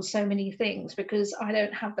out on so many things because I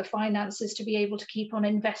don't have the finances to be able to keep on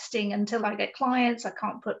investing until I get clients. I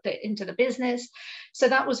can't put it into the business. So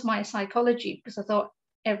that was my psychology, because I thought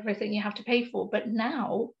everything you have to pay for. But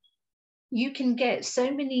now you can get so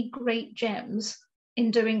many great gems in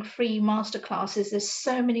doing free masterclasses. There's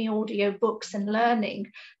so many audio books and learning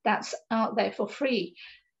that's out there for free.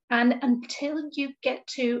 And until you get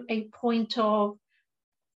to a point of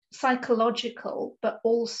psychological, but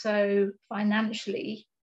also financially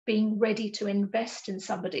being ready to invest in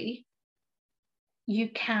somebody, you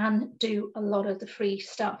can do a lot of the free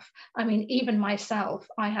stuff. I mean, even myself,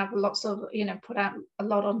 I have lots of, put out a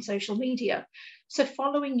lot on social media. So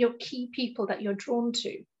following your key people that you're drawn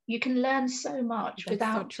to, you can learn so much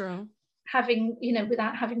without having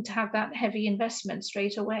to have that heavy investment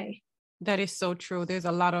straight away. That is so true. There's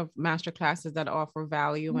a lot of masterclasses that offer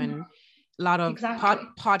value and a lot of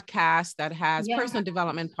podcasts that has personal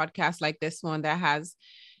development podcasts like this one that has,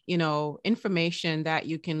 information that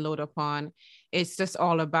you can load upon. It's just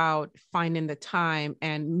all about finding the time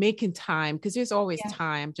and making time, because there's always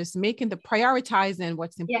time, just prioritizing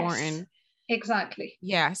what's important. Yes. Exactly.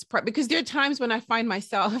 Yes, because there are times when I find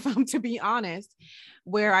myself, to be honest,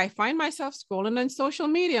 where I find myself scrolling on social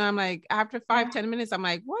media. And I'm like, after 5-10 minutes, I'm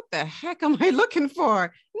like, what the heck am I looking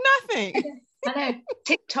for? Nothing. I know.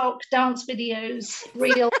 TikTok dance videos,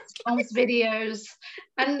 real dance videos.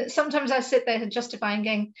 And sometimes I sit there justifying,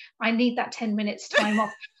 going, I need that 10 minutes time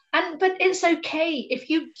off. But it's okay if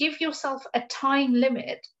you give yourself a time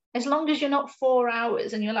limit. As long as you're not 4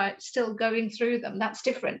 hours and you're like still going through them, that's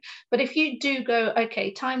different. But if you do go,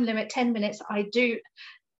 okay, time limit, 10 minutes, I do.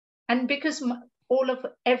 And because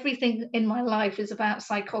everything in my life is about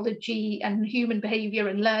psychology and human behavior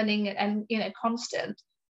and learning and, constant,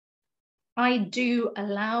 I do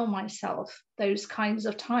allow myself those kinds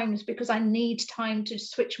of times because I need time to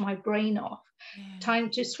switch my brain off.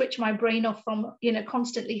 Time to switch my brain off from,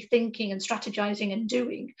 constantly thinking and strategizing and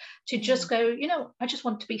doing, to just go, I just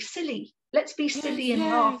want to be silly. Let's be silly and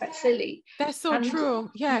laugh at silly. That's so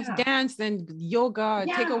true. Yes. Dance and yoga,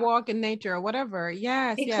 take a walk in nature or whatever.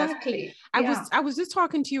 Yes. Exactly. Yes. I was just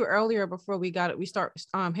talking to you earlier before we hit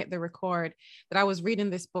the record, that I was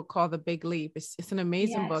reading this book called The Big Leap. It's an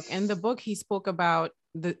amazing book. And the book, he spoke about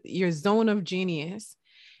your zone of genius.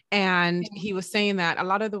 And he was saying that a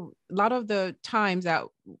lot of the times that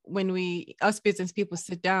when us business people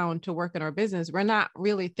sit down to work in our business, we're not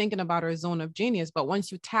really thinking about our zone of genius. But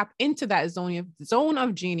once you tap into that zone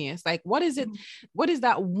of genius, like what is it? What is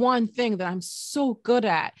that one thing that I'm so good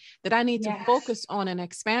at that I need to focus on and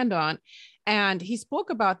expand on? And he spoke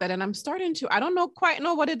about that. And I'm starting to, I don't quite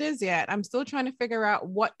know what it is yet. I'm still trying to figure out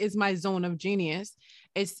what is my zone of genius.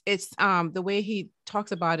 It's the way he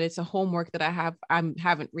talks about it. It's a homework that I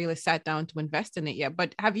haven't really sat down to invest in it yet.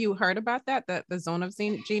 But have you heard about that? The zone of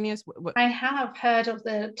genius? I have heard of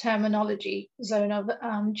the terminology zone of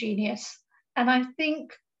genius. And I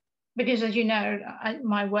think, because as you know,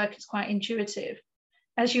 my work is quite intuitive.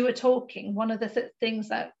 As you were talking, one of the things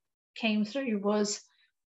that came through was,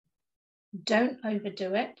 don't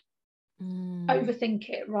overdo it, overthink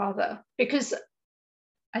it rather. Because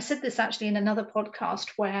I said this actually in another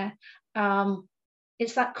podcast where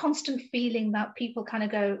it's that constant feeling that people kind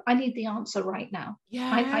of go, I need the answer right now.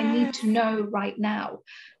 I need to know right now.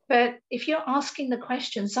 But if you're asking the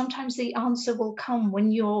question, sometimes the answer will come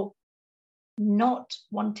when you're not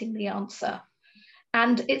wanting the answer.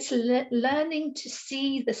 And it's learning to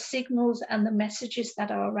see the signals and the messages that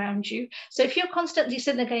are around you. So if you're constantly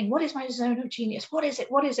sitting there going, what is my zone of genius? What is it?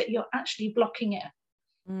 What is it? You're actually blocking it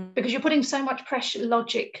because you're putting so much pressure,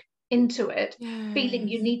 logic into it, feeling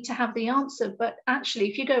you need to have the answer. But actually,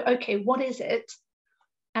 if you go, okay, what is it?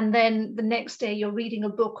 And then the next day you're reading a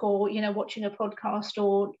book or, watching a podcast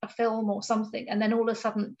or a film or something. And then all of a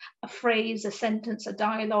sudden a phrase, a sentence, a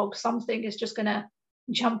dialogue, something is just going to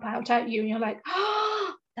jump out at you. And you're like,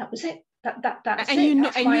 oh, that was it. That's and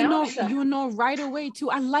it. you know right away too.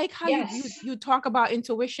 I like how you talk about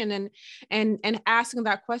intuition and asking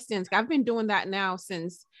that questions. I've been doing that now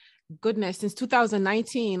since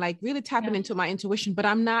 2019, like really tapping into my intuition, but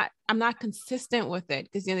I'm not consistent with it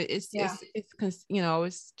because it's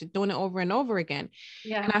doing it over and over again.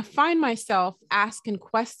 And I find myself asking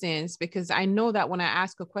questions because I know that when I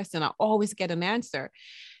ask a question, I always get an answer.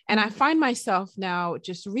 And I find myself now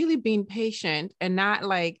just really being patient and not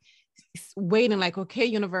like waiting like, okay,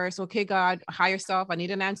 universe, okay, God, higher self, I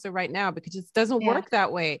need an answer right now, because it doesn't work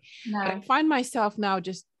that way. But I find myself now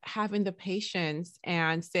just having the patience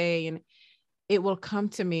and saying, it will come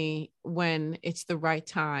to me when it's the right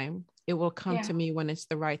time. It will come to me when it's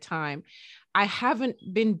the right time. I haven't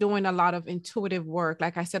been doing a lot of intuitive work.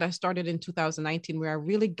 Like I said, I started in 2019 where I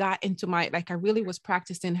really got into I really was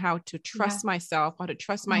practicing how to trust myself, how to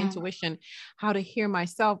trust my intuition, how to hear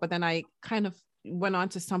myself. But then I kind of went on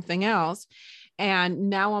to something else. And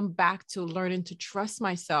now I'm back to learning to trust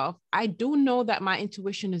myself. I do know that my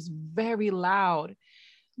intuition is very loud,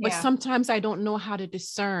 but sometimes I don't know how to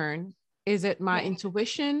discern. Is it my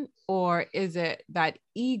intuition or is it that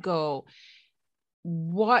ego?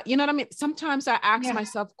 What, you know what I mean? Sometimes I ask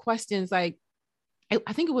myself questions like,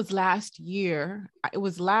 I think it was last year. It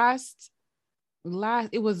was last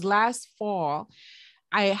fall.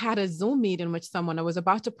 I had a Zoom meeting with someone. I was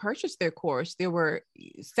about to purchase their course. They were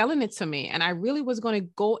selling it to me. And I really was going to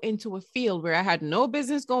go into a field where I had no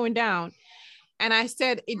business going down. And I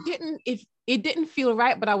said, it didn't feel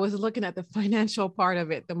right, but I was looking at the financial part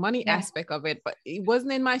of it, the money aspect of it, but it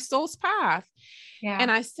wasn't in my soul's path.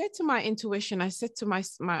 And I said to my intuition, I said to I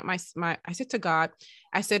said to God,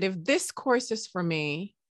 I said, if this course is for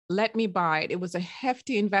me, let me buy it. It was a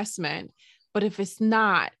hefty investment, but if it's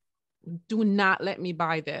not, do not let me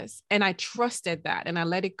buy this. And I trusted that and I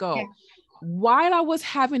let it go. While I was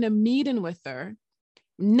having a meeting with her,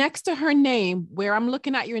 next to her name, where I'm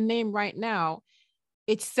looking at your name right now,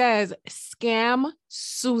 it says Scam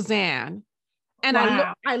Suzanne. And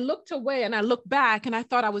I looked away and I looked back and I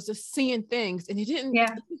thought I was just seeing things, and it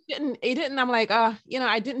didn't. I'm like, I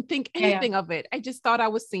didn't think anything of it. I just thought I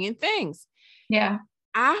was seeing things.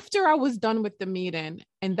 After I was done with the meeting,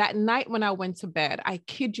 and that night when I went to bed, I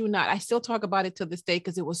kid you not, I still talk about it to this day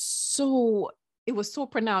because it was so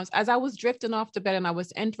pronounced. As I was drifting off to bed and I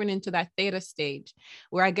was entering into that theta stage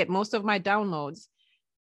where I get most of my downloads,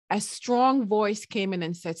 a strong voice came in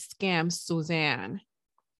and said, Scam Suzanne.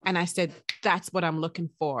 And I said, that's what I'm looking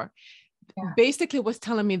for. Basically was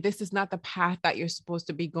telling me this is not the path that you're supposed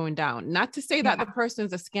to be going down. Not to say that the person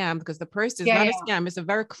is a scam, because the person is not a scam. It's a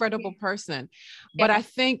very credible person. But I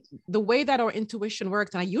think the way that our intuition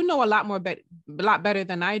works, and you know a lot better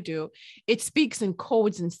than I do, it speaks in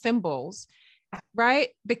codes and symbols, right?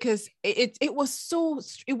 Because it was so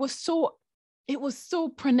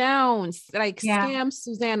pronounced, like Scam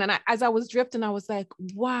Suzanne. And as I was drifting, I was like,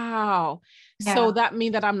 wow. So that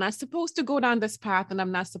means that I'm not supposed to go down this path and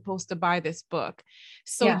I'm not supposed to buy this book.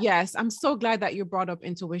 So yes, I'm so glad that you brought up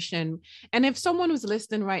intuition. And if someone who's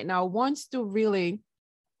listening right now wants to really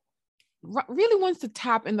really wants to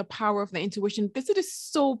tap in the power of the intuition, because it is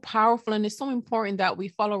so powerful and it's so important that we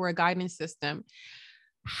follow our guidance system,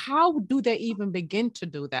 how do they even begin to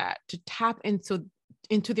do that, to tap into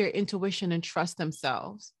their intuition and trust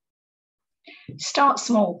themselves? Start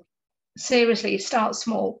small. Seriously, start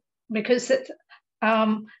small, because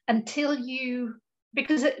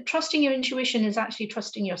trusting your intuition is actually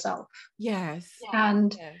trusting yourself. Yes.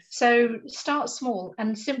 And so start small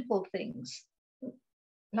and simple things.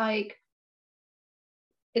 Like,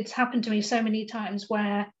 it's happened to me so many times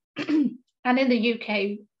where, and in the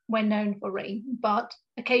UK, we're known for rain, but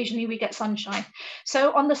occasionally we get sunshine.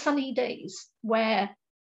 So on the sunny days where,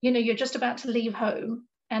 you're just about to leave home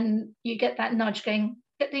and you get that nudge going,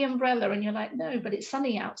 get the umbrella, and you're like, no, but it's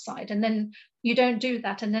sunny outside. And then you don't do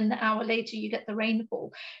that. And then an hour later, you get the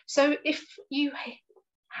rainfall. So if you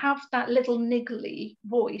have that little niggly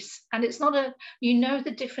voice, and it's not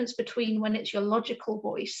the difference between when it's your logical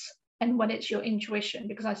voice and when it's your intuition,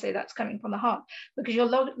 because I say that's coming from the heart, because your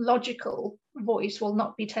logical voice will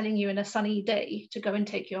not be telling you in a sunny day to go and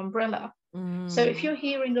take your umbrella. So if you're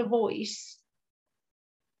hearing a voice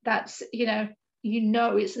that's,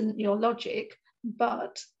 isn't your logic,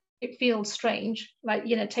 but it feels strange, like,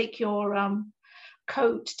 take your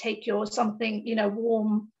coat, take your something,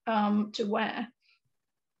 warm to wear,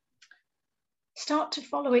 start to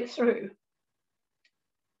follow it through.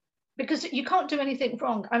 Because you can't do anything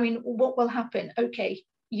wrong. I mean, what will happen? Okay,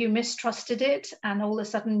 you mistrusted it, and all of a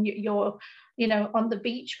sudden you're, on the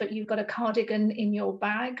beach, but you've got a cardigan in your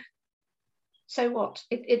bag. So what?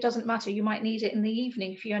 It doesn't matter. You might need it in the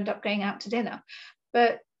evening if you end up going out to dinner.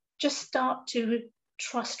 But just start to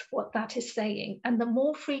trust what that is saying. And the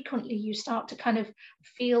more frequently you start to kind of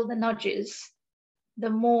feel the nudges, the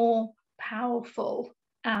more powerful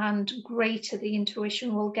and greater the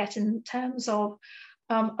intuition will get in terms of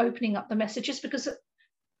opening up the messages, because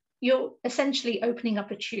you're essentially opening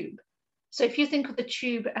up a tube. So if you think of the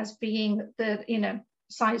tube as being the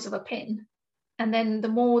size of a pin, and then the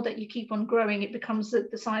more that you keep on growing, it becomes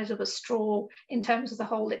the size of a straw in terms of the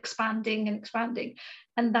hole expanding and expanding.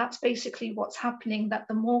 And that's basically what's happening, that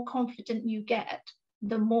the more confident you get,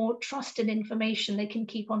 the more trusted information they can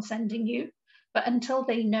keep on sending you. But until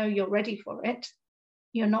they know you're ready for it,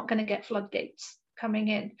 you're not going to get floodgates coming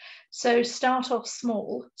in. So start off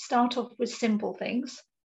small, start off with simple things,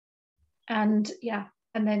 and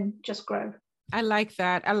then just grow. I like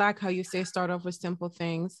that. I like how you say start off with simple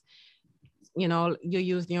things. You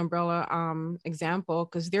use the umbrella example,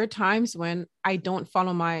 because there are times when I don't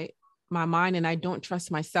follow my mind and I don't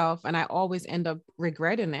trust myself, and I always end up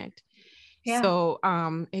regretting it. Yeah. So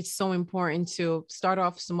it's so important to start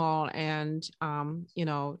off small and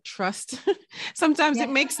trust. Sometimes it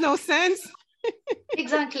makes no sense.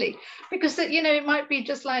 Exactly, because it might be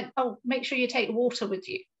just like, oh, make sure you take water with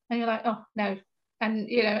you, and you're like, oh no, and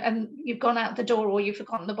and you've gone out the door, or you've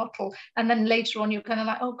forgotten the bottle, and then later on you're kind of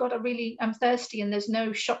like, oh god, I'm thirsty, and there's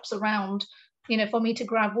no shops around for me to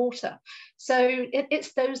grab water. So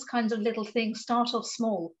it's those kinds of little things. Start off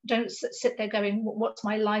small. Don't sit there going, what's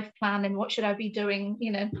my life plan and what should I be doing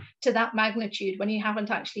to that magnitude, when you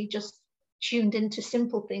haven't actually just tuned into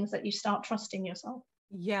simple things that you start trusting yourself.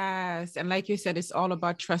 Yes. And like you said, it's all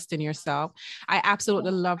about trusting yourself. I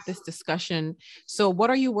absolutely love this discussion. So what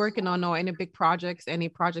are you working on, or any big projects, any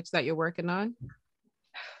projects that you're working on?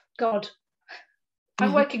 God,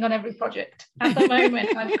 I'm working on every project at the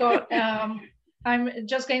moment. I've got, I'm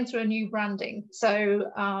just going through a new branding.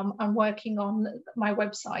 So I'm working on my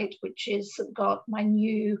website, which is got my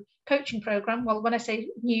new coaching program. Well, when I say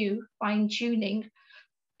new, fine tuning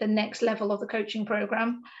the next level of the coaching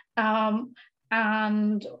program.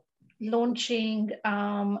 And launching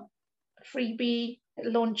freebie,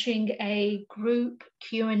 launching a group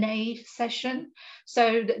Q&A session.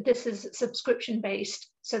 So this is subscription based,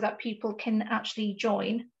 so that people can actually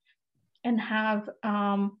join and have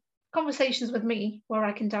conversations with me, where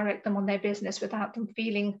I can direct them on their business without them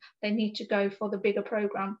feeling they need to go for the bigger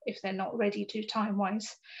program if they're not ready to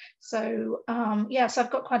time-wise. So so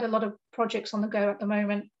I've got quite a lot of projects on the go at the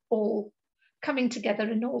moment, all coming together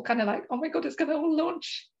and all kind of like, oh my god, it's going to all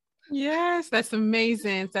launch. Yes, that's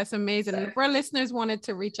amazing. That's amazing. And if our listeners wanted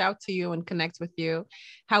to reach out to you and connect with you,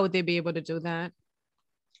 how would they be able to do that?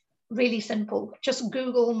 Really simple. Just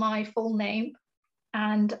Google my full name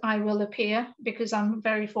and I will appear, because I'm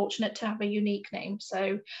very fortunate to have a unique name.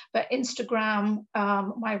 So, but Instagram,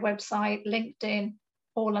 my website, LinkedIn,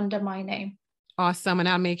 all under my name. Awesome. And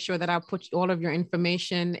I'll make sure that I'll put all of your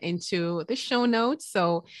information into the show notes.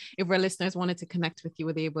 So if our listeners wanted to connect with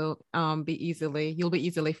you, they will you'll be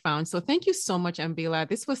easily found. So thank you so much, Ambila.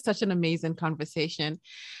 This was such an amazing conversation.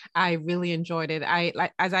 I really enjoyed it.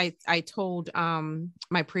 I told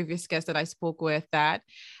my previous guest that I spoke with that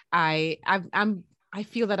I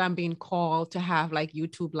feel that I'm being called to have like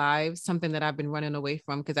YouTube lives, something that I've been running away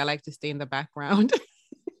from because I like to stay in the background.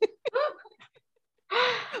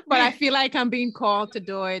 But I feel like I'm being called to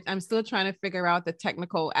do it. I'm still trying to figure out the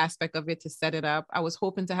technical aspect of it to set it up. I was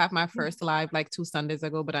hoping to have my first live like 2 Sundays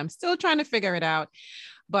ago, but I'm still trying to figure it out.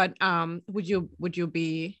 But would you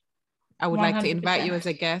be, I would 100%. Like to invite you as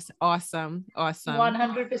a guest. Awesome. 100%.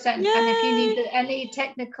 Yay! And if you need any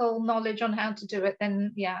technical knowledge on how to do it,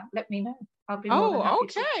 then let me know. I'll be more than happy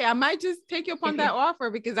to. I might just take you upon that offer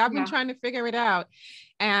because I've been trying to figure it out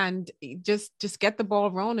and just get the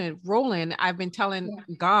ball rolling. I've been telling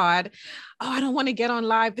God, I don't want to get on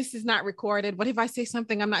live. This is not recorded. What if I say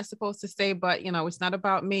something I'm not supposed to say? But it's not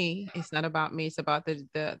about me. It's not about me. It's about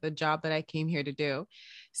the job that I came here to do.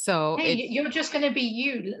 So you're just going to be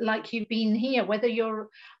you, like you've been here, whether you're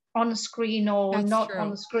on screen or not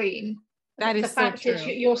on screen. That is so true.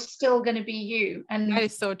 You're still going to be you, and that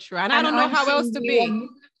is so true. And I don't know how else to be.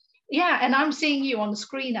 And I'm seeing you on the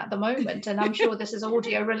screen at the moment, and I'm sure this is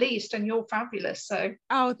audio released, and you're fabulous. So,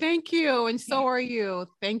 thank you, and so are you.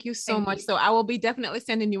 Thank you so much. So, I will be definitely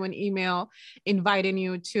sending you an email, inviting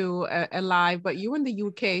you to a live. But you in the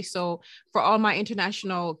UK, so for all my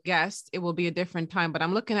international guests, it will be a different time. But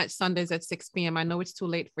I'm looking at Sundays at 6 p.m. I know it's too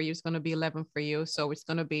late for you. It's going to be 11 for you, so it's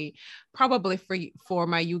going to be probably for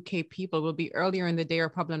my UK people. It will be earlier in the day or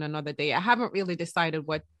probably on another day. I haven't really decided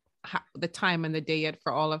what the time and the day yet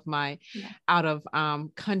for all of my out of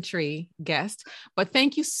country guests, but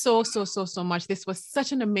thank you so much. This was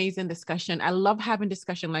such an amazing discussion. I love having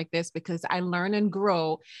discussion like this because I learn and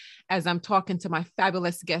grow as I'm talking to my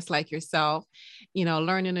fabulous guests like yourself,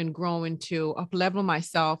 learning and growing to up-level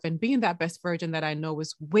myself and being that best version that I know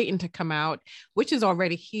is waiting to come out, which is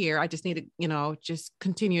already here. I just need to, just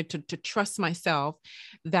continue to trust myself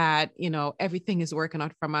that, everything is working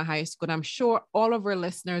out for my highest good. I'm sure all of our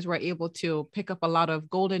listeners were able to pick up a lot of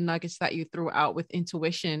golden nuggets that you threw out with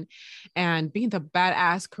intuition and being the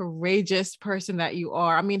badass, courageous person that you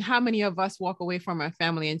are. I mean, how many of us walk away from our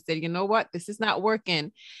family and said, you know what, this is not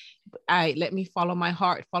working. Let me follow my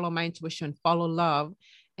heart, follow my intuition, follow love,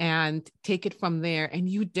 and take it from there. And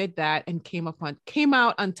you did that and came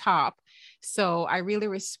out on top. So I really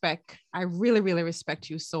respect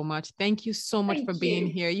you so much. Thank you so much for being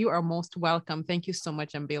here. You are most welcome. Thank you so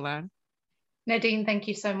much, Ambila. Nadine, thank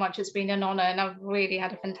you so much. It's been an honor and I've really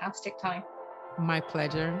had a fantastic time. My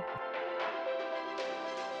pleasure.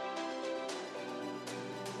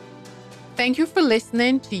 Thank you for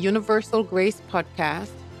listening to Universal Grace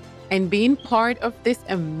Podcast and being part of this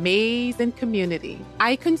amazing community.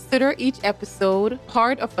 I consider each episode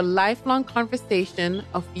part of a lifelong conversation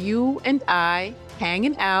of you and I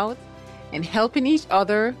hanging out and helping each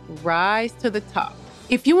other rise to the top.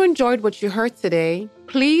 If you enjoyed what you heard today,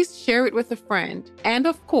 please share it with a friend. And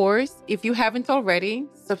of course, if you haven't already,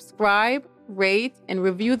 subscribe, rate, and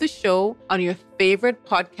review the show on your favorite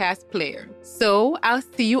podcast player. So I'll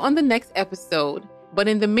see you on the next episode. But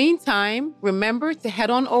in the meantime, remember to head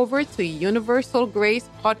on over to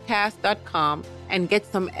universalgracepodcast.com and get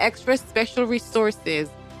some extra special resources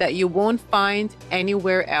that you won't find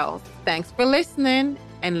anywhere else. Thanks for listening,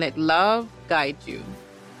 and let love guide you.